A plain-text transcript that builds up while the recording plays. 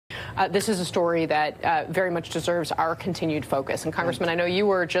this is a story that very much deserves our continued focus. And Congressman, I know you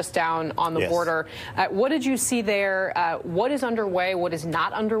were just down on the border. What did you see there? What is underway? What is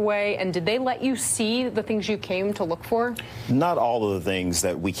not underway? And did they let you see the things you came to look for? Not all of the things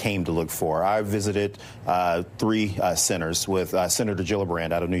that we came to look for. I visited 3 centers with Senator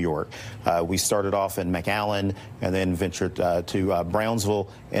Gillibrand out of New York. We started off in McAllen and then ventured to Brownsville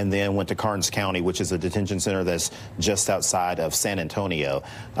and then went to Karnes County, which is a detention center that's just outside of San Antonio.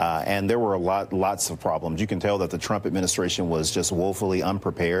 And there were lots of problems. You can tell that the Trump administration was just woefully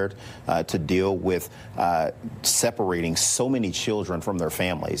unprepared to deal with separating so many children from their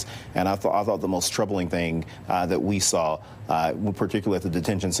families. And I thought the most troubling thing that we saw, particularly at the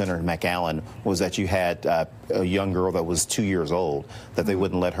detention center in McAllen, was that you had a young girl that was 2 years old, that they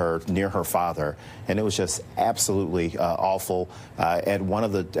wouldn't let her near her father, and it was just absolutely awful. At one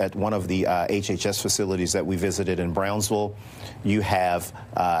of the HHS facilities that we visited in Brownsville, you have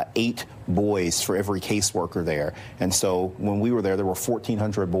 8 boys for every caseworker there. And so when we were there were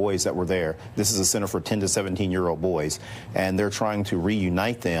 1,400 boys that were there. This is a center for 10 to 17-year-old boys, and they're trying to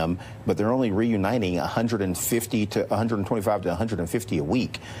reunite them, but they're only reuniting 150 to 125 to 150 a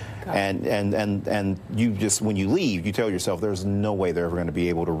week. And you just, when you leave, you tell yourself there's no way they're ever going to be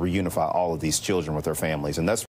able to reunify all of these children with their families, and that's